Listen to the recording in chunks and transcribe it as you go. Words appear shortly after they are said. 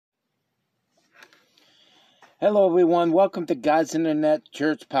Hello, everyone. Welcome to God's Internet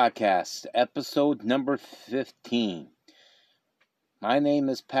Church Podcast, episode number 15. My name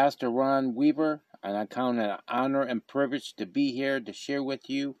is Pastor Ron Weaver, and I count it an honor and privilege to be here to share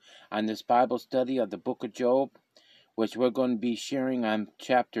with you on this Bible study of the book of Job, which we're going to be sharing on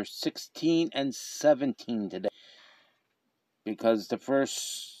chapter 16 and 17 today, because the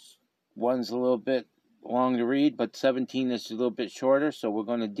first one's a little bit long to read, but 17 is a little bit shorter, so we're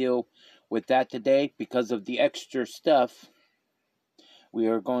going to deal with that today. Because of the extra stuff, we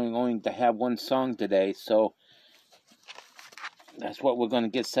are going to have one song today, so that's what we're going to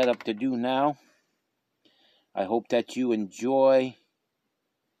get set up to do now. I hope that you enjoy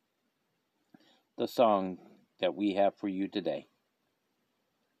the song that we have for you today.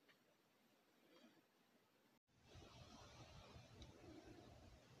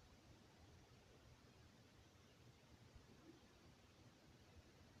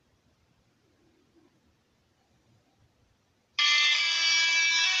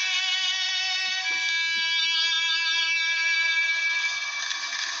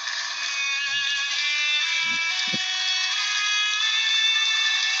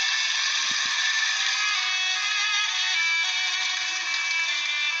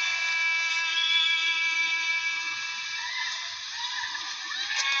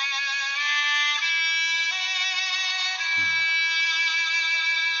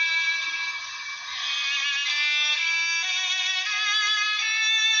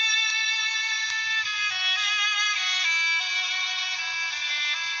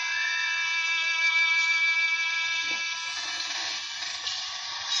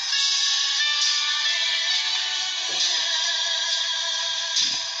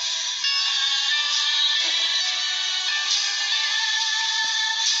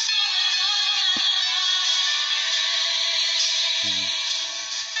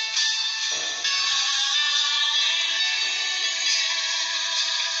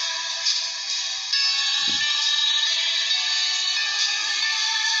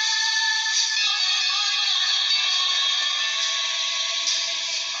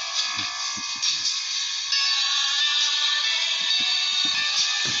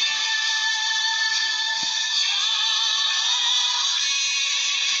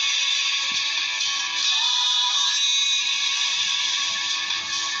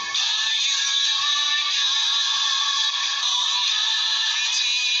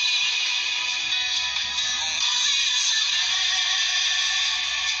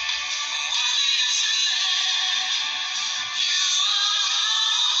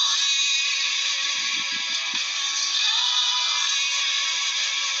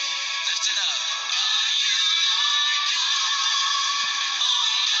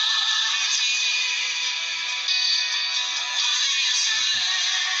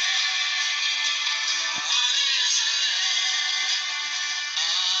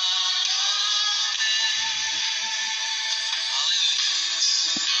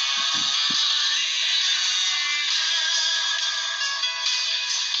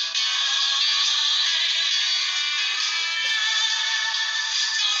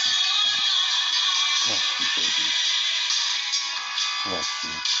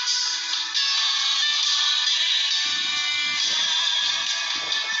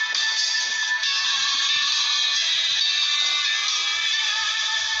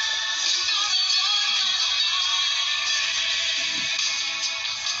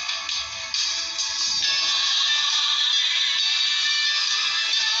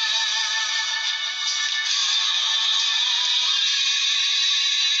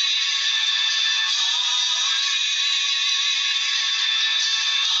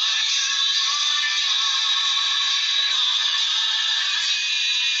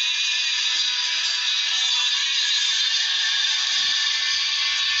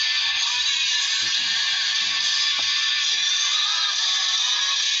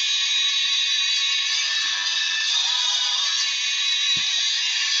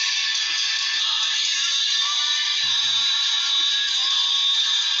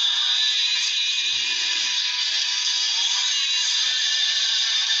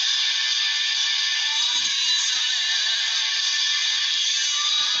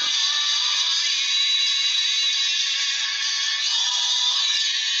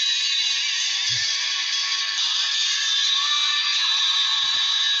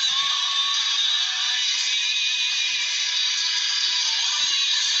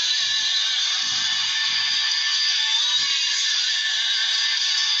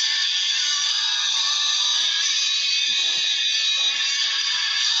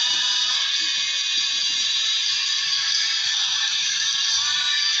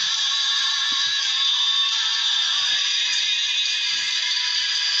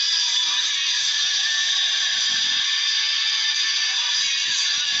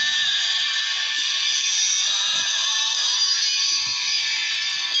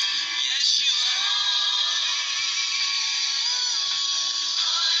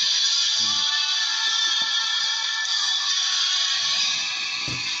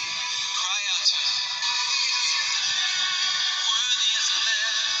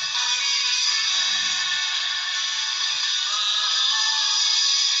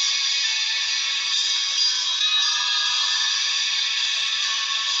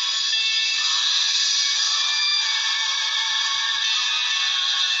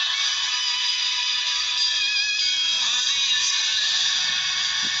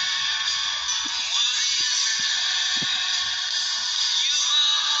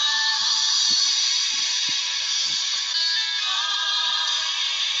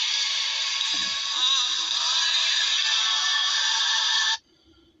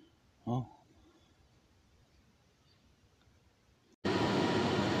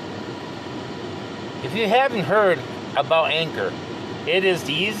 If you haven't heard about Anchor, it is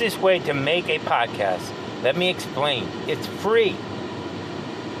the easiest way to make a podcast. Let me explain. It's free.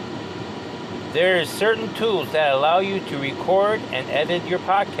 There are certain tools that allow you to record and edit your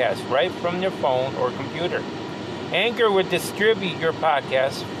podcast right from your phone or computer. Anchor will distribute your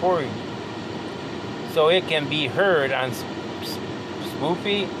podcast for you so it can be heard on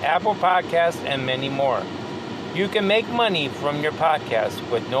Spoofy, Apple Podcasts, and many more. You can make money from your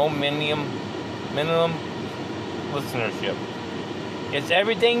podcast with no minimum listenership. It's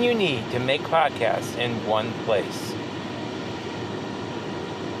everything you need to make podcasts in one place.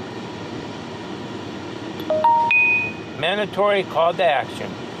 Mandatory call to action.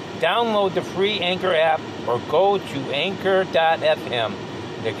 Download the free Anchor app or go to anchor.fm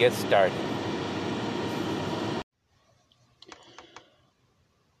to get started.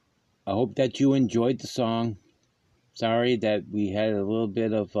 I hope that you enjoyed the song. Sorry that we had a little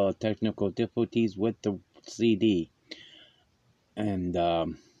bit of technical difficulties with the CD. And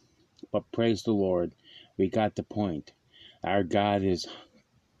but praise the Lord, we got the point. Our God is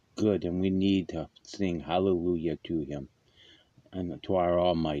good, and we need to sing hallelujah to Him and to our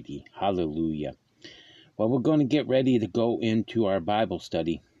Almighty. Hallelujah. Well, we're going to get ready to go into our Bible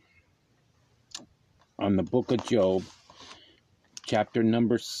study on the book of Job, chapter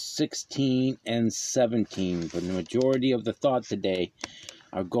number 16 and 17. But the majority of the thought today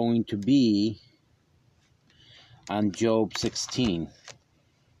are going to be on Job 16.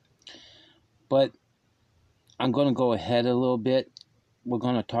 But I'm going to go ahead a little bit. We're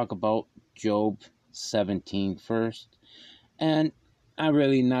going to talk about Job 17 first. And I'm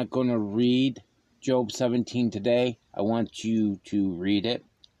really not going to read Job 17 today. I want you to read it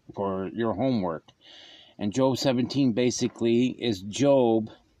for your homework. And Job 17 basically is Job,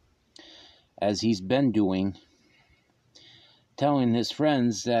 as he's been doing, telling his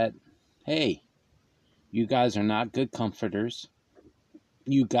friends that, hey, you guys are not good comforters.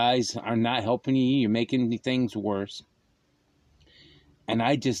 You guys are not helping you. You're making things worse. And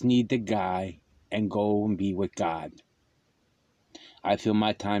I just need to die and go and be with God. I feel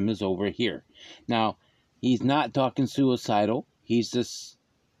my time is over here. Now, he's not talking suicidal. He's just,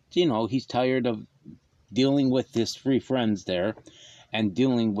 he's tired of dealing with his three friends there and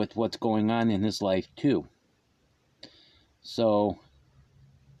dealing with what's going on in his life too. So,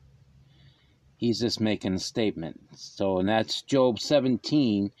 he's just making a statement. So, and that's Job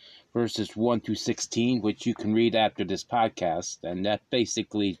 17, verses 1 through 16, which you can read after this podcast. And that's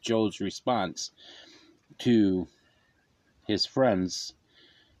basically Job's response to his friends,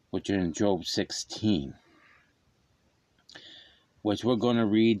 which are in Job 16, which we're going to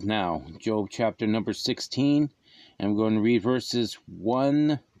read now. Job chapter number 16, and we're going to read verses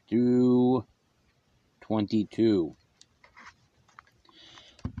 1 through 22.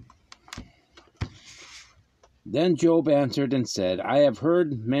 Then Job answered and said, I have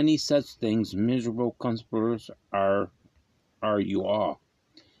heard many such things. Miserable conspirators are you all.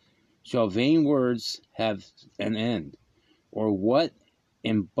 Shall vain words have an end? Or what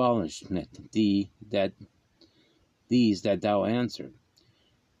embellishment these that thou answered?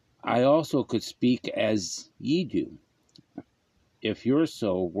 I also could speak as ye do. If your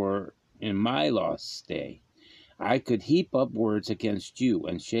soul were in my lost stay, I could heap up words against you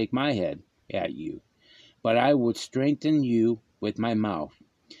and shake my head at you. But I would strengthen you with my mouth,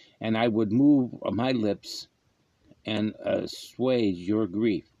 and I would move my lips and assuage your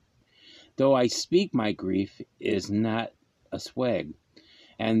grief. Though I speak, my grief is not assuaged,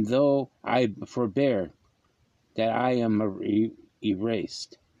 and though I forbear, that I am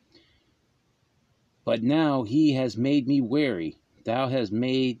erased. But now he has made me weary. Thou hast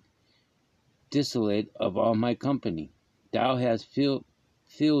made desolate of all my company. Thou hast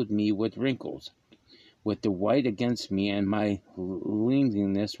filled me with wrinkles, with the white against me, and my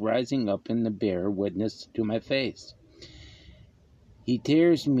leanness rising up in the bear witness to my face. He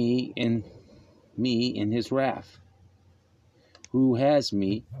tears me in his wrath, who has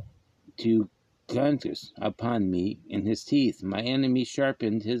me to conscience upon me in his teeth. My enemy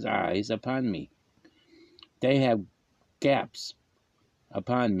sharpened his eyes upon me. They have gaps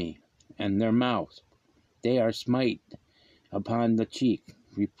upon me, and their mouths, they are smite upon the cheek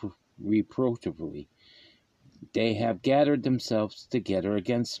reproachfully. They have gathered themselves together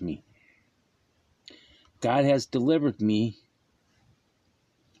against me. God has delivered me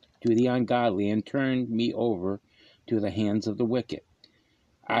to the ungodly and turned me over to the hands of the wicked.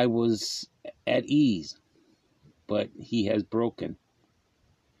 I was at ease, but he has broken.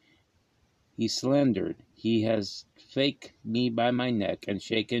 He slandered. He has faked me by my neck and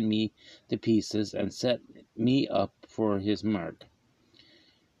shaken me to pieces and set me up for his mark.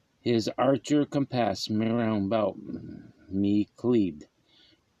 His archer compassed me round about me cleaved.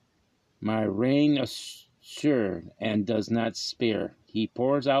 My rein assured and does not spare. He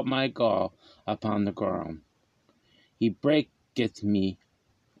pours out my gall upon the ground. He breaketh me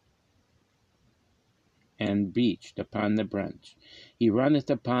and beached upon the branch. He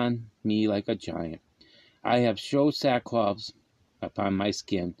runneth upon me like a giant. I have showed sackcloths upon my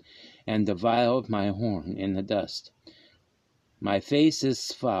skin, and the vial of my horn in the dust. My face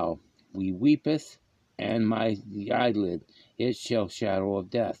is foul, we weepeth, and my eyelid it shall shadow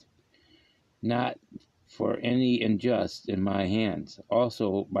of death. Not for any unjust in my hands.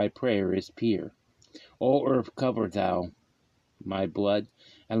 Also my prayer is pure. O earth, cover thou my blood,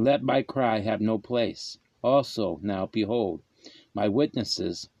 and let my cry have no place. Also now behold, my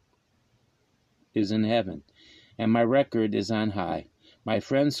witnesses is in heaven, and my record is on high. My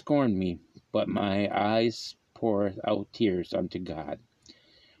friends scorn me, but my eyes pour out tears unto God.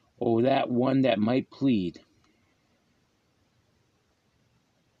 Oh, that one that might plead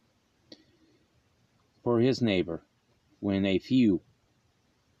for his neighbor when a few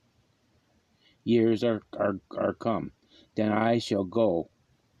years are come, then I shall go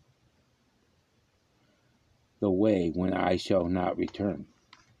the way when I shall not return.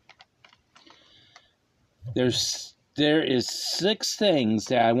 There is 6 things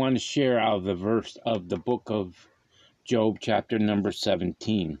that I want to share out of the verse of the book of Job, chapter number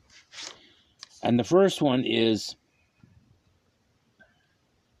 17. And the first one is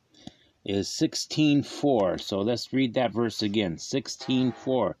 16:4. So let's read that verse again.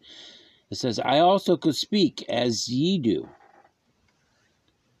 16:4. It says, I also could speak as ye do,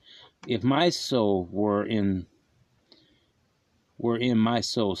 if my soul were in my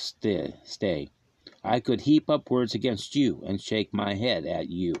soul's stay. I could heap up words against you and shake my head at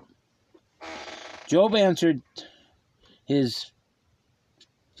you. Job answered his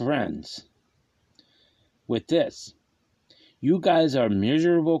friends with this: you guys are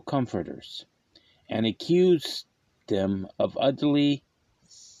miserable comforters, and accused them of utterly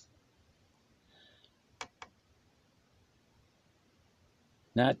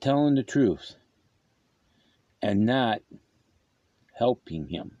not telling the truth and not helping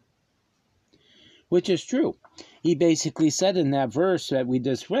him. Which is true. He basically said in that verse that we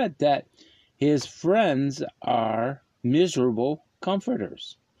just read that his friends are miserable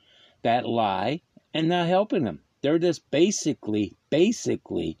comforters that lie and not helping him. They're just basically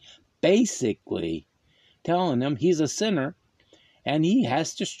telling him he's a sinner and he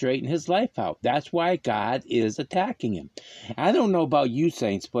has to straighten his life out. That's why God is attacking him. I don't know about you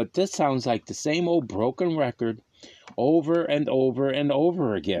saints, but this sounds like the same old broken record over and over and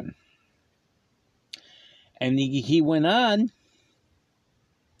over again. And he went on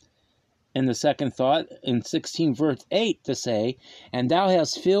in the second thought in 16 verse 8 to say, and thou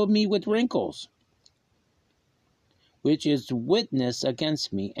hast filled me with wrinkles, which is witness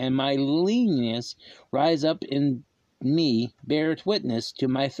against me, and my leanness rise up in me, beareth witness to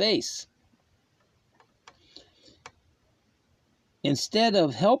my face. Instead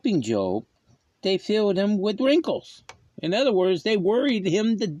of helping Job, they filled him with wrinkles. In other words, they worried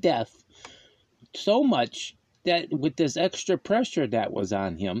him to death so much that with this extra pressure that was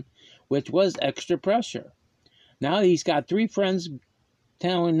on him, which was extra pressure. Now he's got 3 friends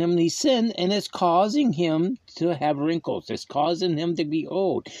telling him he sinned, and it's causing him to have wrinkles. It's causing him to be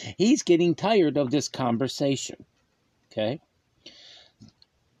old. He's getting tired of this conversation. Okay?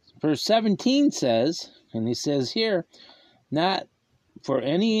 Verse 17 says, and he says here, not for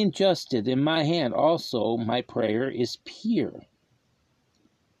any injustice in my hand, also my prayer is pure.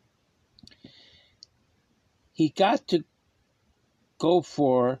 He got to go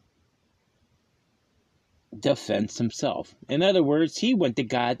for defense himself. In other words, he went to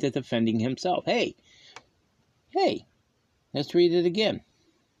God to defending himself. Hey, let's read it again.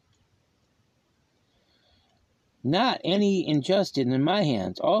 Not any injustice in my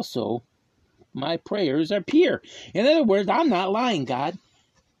hands, also my prayers are pure. In other words, I'm not lying, God.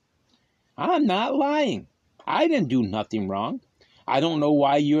 I'm not lying. I didn't do nothing wrong. I don't know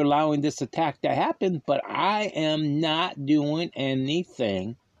why you're allowing this attack to happen, but I am not doing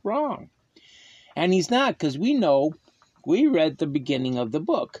anything wrong. And he's not, because we read the beginning of the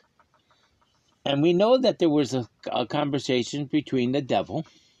book. And we know that there was a conversation between the devil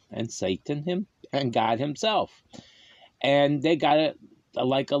and Satan and God himself. And they got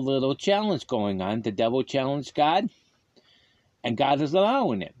like a little challenge going on. The devil challenged God, and God is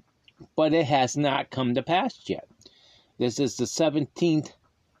allowing it. But it has not come to pass yet. This is the 16th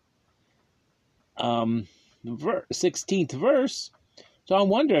verse. So I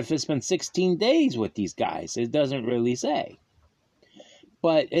wonder if it's been 16 days with these guys. It doesn't really say.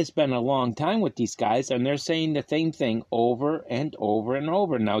 But it's been a long time with these guys, and they're saying the same thing over and over and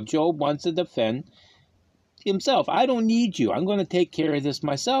over. Now, Job wants to defend himself. I don't need you. I'm going to take care of this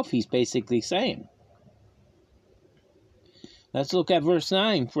myself, he's basically saying. Let's look at verse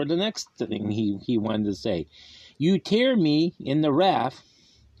 9 for the next thing he wanted to say. You tear me in the wrath,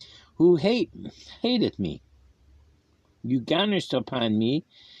 who hateth me. You garnished upon me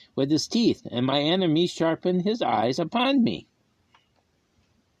with his teeth, and my enemy sharpened his eyes upon me.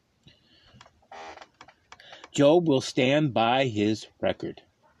 Job will stand by his record.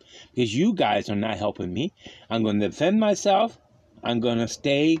 Because you guys are not helping me. I'm going to defend myself. I'm going to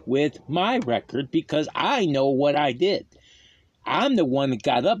stay with my record because I know what I did. I'm the one that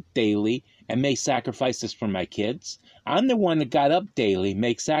got up daily and made sacrifices for my kids. I'm the one that got up daily,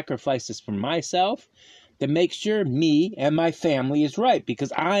 make sacrifices for myself to make sure me and my family is right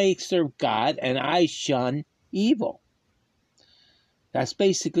because I serve God and I shun evil. That's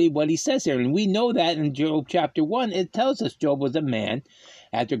basically what he says here. And we know that in Job chapter 1, it tells us Job was a man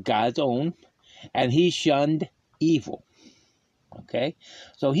after God's own, and he shunned evil. Okay?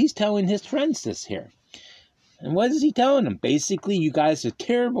 So he's telling his friends this here. And what is he telling them? Basically, you guys are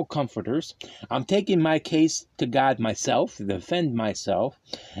terrible comforters. I'm taking my case to God myself, to defend myself,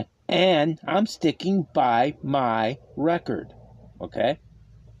 and I'm sticking by my record. Okay?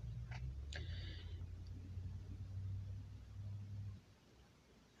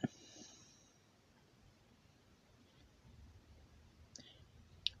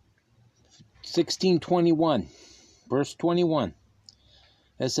 Verse 21.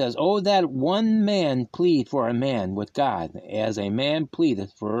 It says, "Oh, that one man plead for a man with God, as a man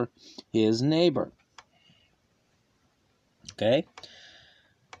pleadeth for his neighbor." Okay?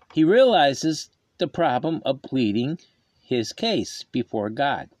 He realizes the problem of pleading his case before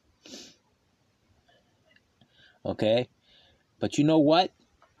God. Okay? But you know what?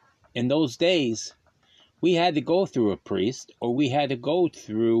 In those days, we had to go through a priest, or we had to go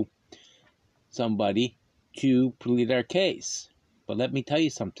through somebody to plead our case. But let me tell you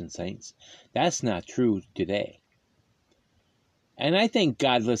something, saints. That's not true today. And I think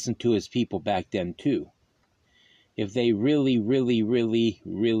God listened to his people back then too. If they really, really, really,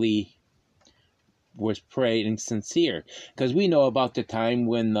 really was praying sincere. Because we know about the time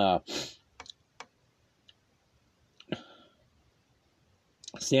when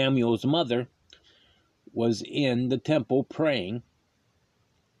Samuel's mother was in the temple praying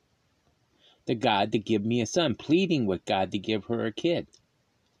to God to give me a son, pleading with God to give her a kid,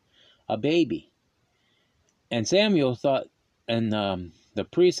 a baby. And Samuel thought, and the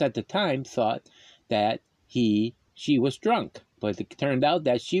priest at the time thought that she was drunk. But it turned out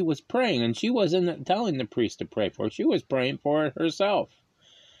that she was praying, and she wasn't telling the priest to pray for her. She was praying for it herself.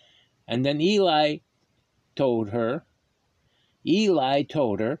 And then Eli told her,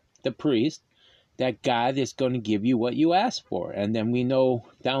 the priest, that God is going to give you what you ask for. And then we know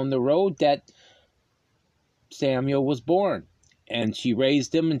down the road that Samuel was born. And she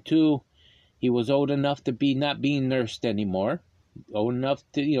raised him until he was old enough to be not being nursed anymore. Old enough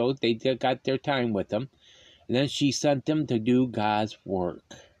to, they got their time with him. And then she sent him to do God's work.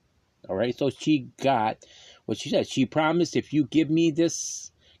 All right, so she got what she said. She promised, if you give me this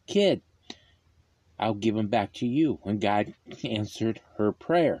kid, I'll give him back to you. And God answered her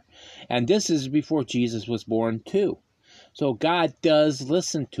prayer. And this is before Jesus was born too. So God does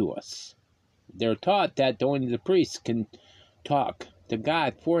listen to us. They're taught that only the priests can talk to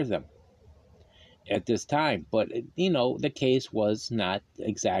God for them at this time. But, the case was not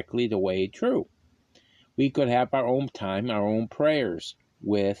exactly the way true. We could have our own time, our own prayers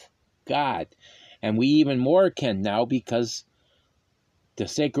with God. And we even more can now, because the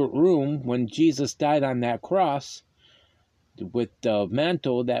sacred room, when Jesus died on that cross, with the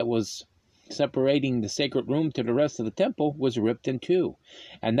mantle that was separating the sacred room to the rest of the temple, was ripped in two.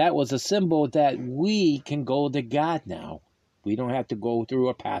 And that was a symbol that we can go to God now. We don't have to go through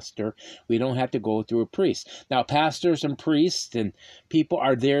a pastor. We don't have to go through a priest. Now, pastors and priests and people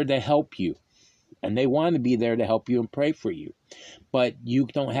are there to help you. And they want to be there to help you and pray for you. But you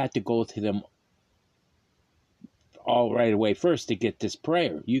don't have to go to them all right away first to get this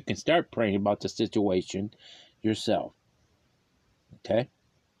prayer. You can start praying about the situation yourself. Okay?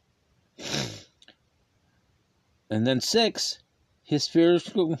 And then 6, his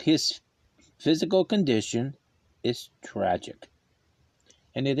physical condition is tragic.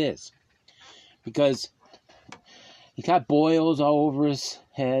 And it is. Because he got boils all over his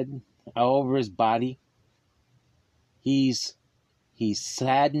head, all over his body. He's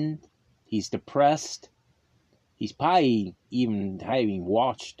saddened. He's depressed. He's probably even having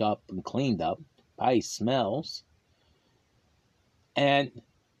washed up and cleaned up. Probably smells. and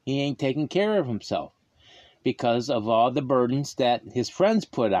he ain't taking care of himself because of all the burdens that his friends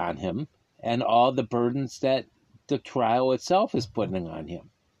put on him and all the burdens that the trial itself is putting on him.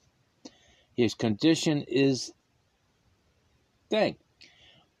 His condition is thing.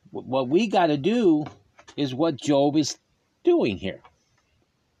 What we got to do is what Job is doing here.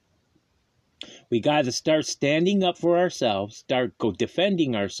 We got to start standing up for ourselves, start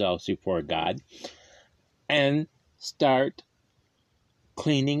defending ourselves before God, and start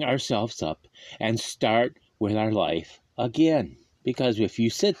cleaning ourselves up and start with our life again. Because if you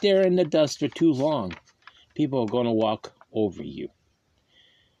sit there in the dust for too long, people are going to walk over you.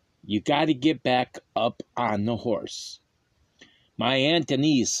 You got to get back up on the horse. My Aunt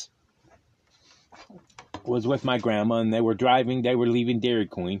Denise was with my grandma, and they were leaving Dairy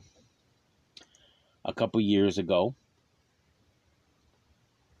Queen a couple years ago.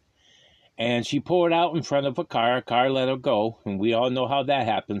 And she pulled out in front of a car let her go, and we all know how that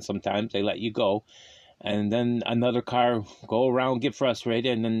happens sometimes. They let you go, and then another car go around, get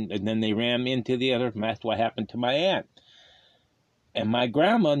frustrated, and then they ram into the other, and that's what happened to my aunt. And my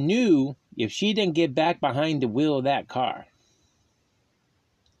grandma knew if she didn't get back behind the wheel of that car,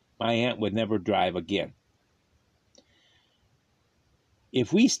 my aunt would never drive again.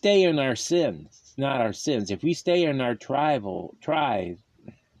 If we stay in our sins, if we stay in our trials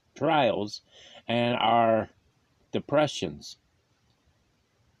and our depressions,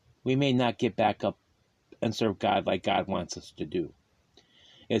 we may not get back up and serve God like God wants us to do.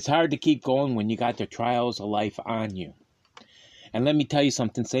 It's hard to keep going when you got the trials of life on you. And let me tell you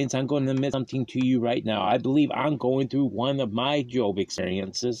something, saints, I'm going to admit something to you right now. I believe I'm going through one of my Job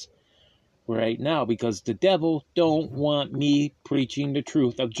experiences right now because the devil don't want me preaching the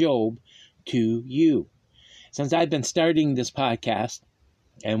truth of Job to you. Since I've been starting this podcast,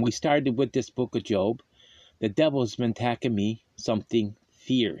 and we started with this book of Job, the devil's been attacking me something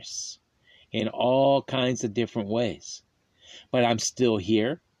fierce in all kinds of different ways. But I'm still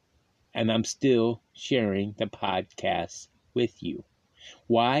here, and I'm still sharing the podcast with you.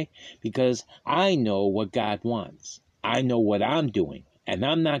 Why? Because I know what God wants. I know what I'm doing, and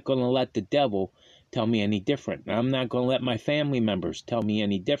I'm not going to let the devil tell me any different. I'm not going to let my family members tell me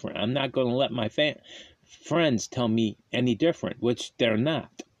any different. I'm not going to let my friends tell me any different, which they're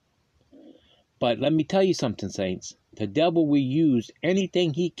not. But let me tell you something, saints. The devil will use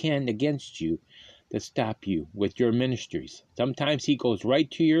anything he can against you to stop you with your ministries. Sometimes he goes right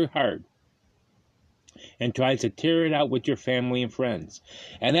to your heart and tries to tear it out with your family and friends.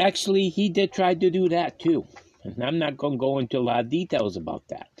 And actually, he did try to do that too. And I'm not going to go into a lot of details about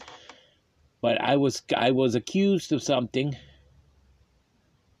that. But I was accused of something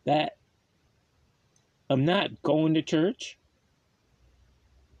that I'm not going to church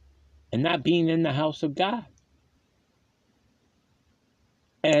and not being in the house of God.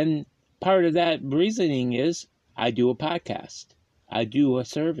 And part of that reasoning is I do a podcast. I do a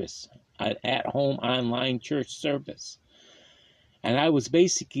service, an at-home online church service. And I was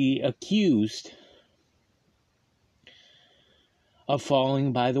basically accused of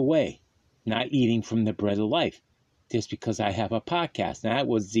falling by the way, not eating from the bread of life, just because I have a podcast. And that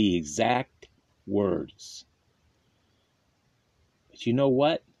was the exact words. But you know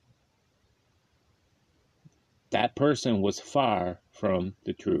what? That person was far from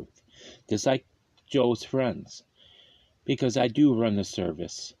the truth. Just like Joe's friends. Because I do run a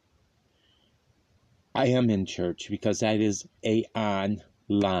service. I am in church because that is an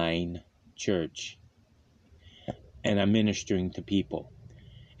online church. And I'm ministering to people.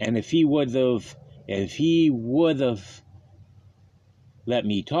 And if he would have let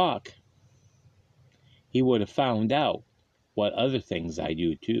me talk, he would have found out what other things I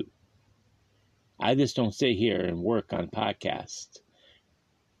do too. I just don't sit here and work on podcasts.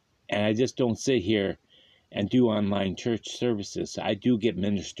 And I just don't sit here and do online church services. I do get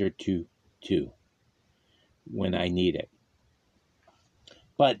ministered to too when I need it.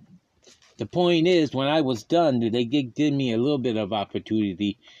 But the point is, when I was done, they did give me a little bit of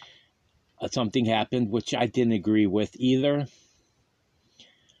opportunity. Something happened which I didn't agree with either.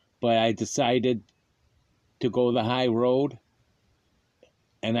 But I decided to go the high road,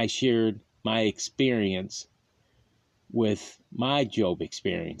 and I shared my experience with my Job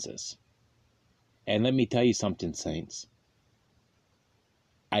experiences. And let me tell you something, saints.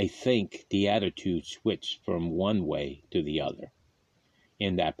 I think the attitude switched from one way to the other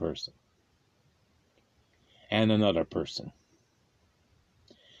in that person and another person.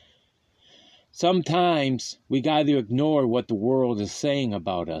 Sometimes we got to ignore what the world is saying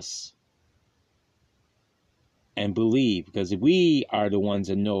about us and believe, because we are the ones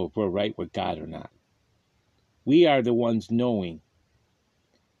that know if we're right with God or not. We are the ones knowing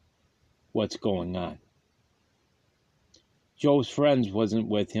what's going on. Job's friends wasn't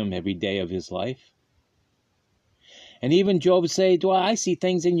with him every day of his life. And even Job said, well, I see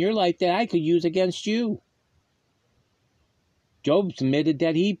things in your life that I could use against you. Job admitted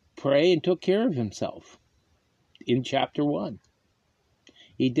that he prayed and took care of himself in chapter 1.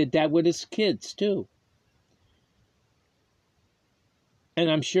 He did that with his kids too. And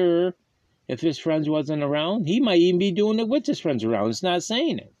I'm sure if his friends wasn't around, he might even be doing it with his friends around. It's not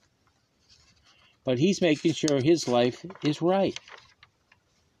saying it. But he's making sure his life is right.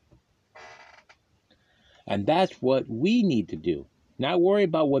 And that's what we need to do. Not worry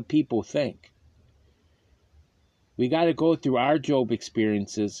about what people think. We got to go through our Job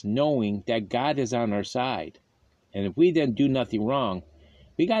experiences knowing that God is on our side. And if we then do nothing wrong,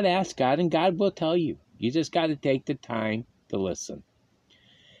 we got to ask God, and God will tell you. You just got to take the time to listen.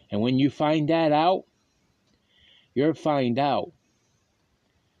 And when you find that out, you'll find out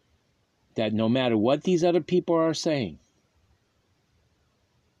that no matter what these other people are saying,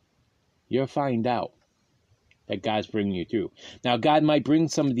 you'll find out that God's bringing you through. Now, God might bring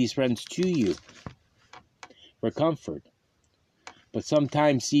some of these friends to you for comfort, but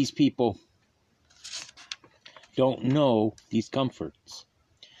sometimes these people don't know these comforts.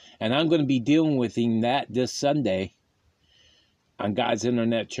 And I'm going to be dealing with that this Sunday on God's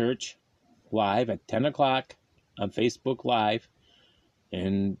Internet Church live at 10 o'clock on Facebook Live.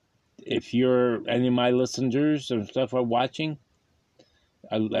 And if you're any of my listeners and stuff are watching,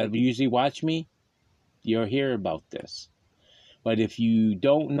 I usually watch me, you'll hear about this. But if you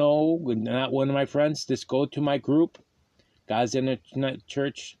don't know, not one of my friends, just go to my group, God's Internet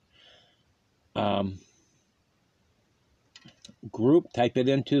Church group, type it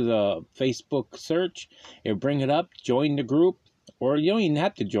into the Facebook search, it'll bring it up, join the group, or you don't even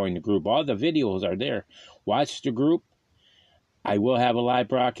have to join the group. All the videos are there. Watch the group. I will have a live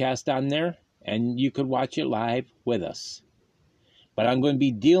broadcast on there, and you could watch it live with us. But I'm going to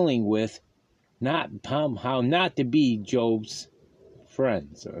be dealing with how not to be Job's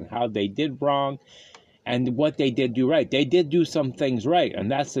friends, and how they did wrong, and what they did do right. They did do some things right,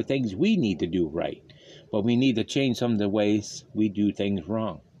 and that's the things we need to do right. But we need to change some of the ways we do things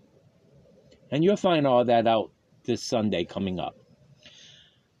wrong. And you'll find all that out this Sunday coming up.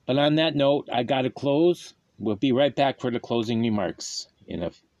 But on that note, I got to close. We'll be right back for the closing remarks.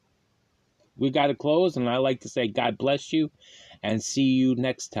 We got to close, and I like to say God bless you, and see you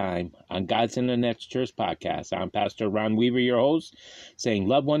next time on God's Internet Church Podcast. I'm Pastor Ron Weaver, your host, saying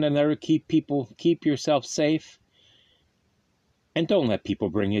love one another, keep yourself safe, and don't let people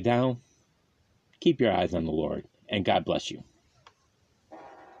bring you down. Keep your eyes on the Lord, and God bless you.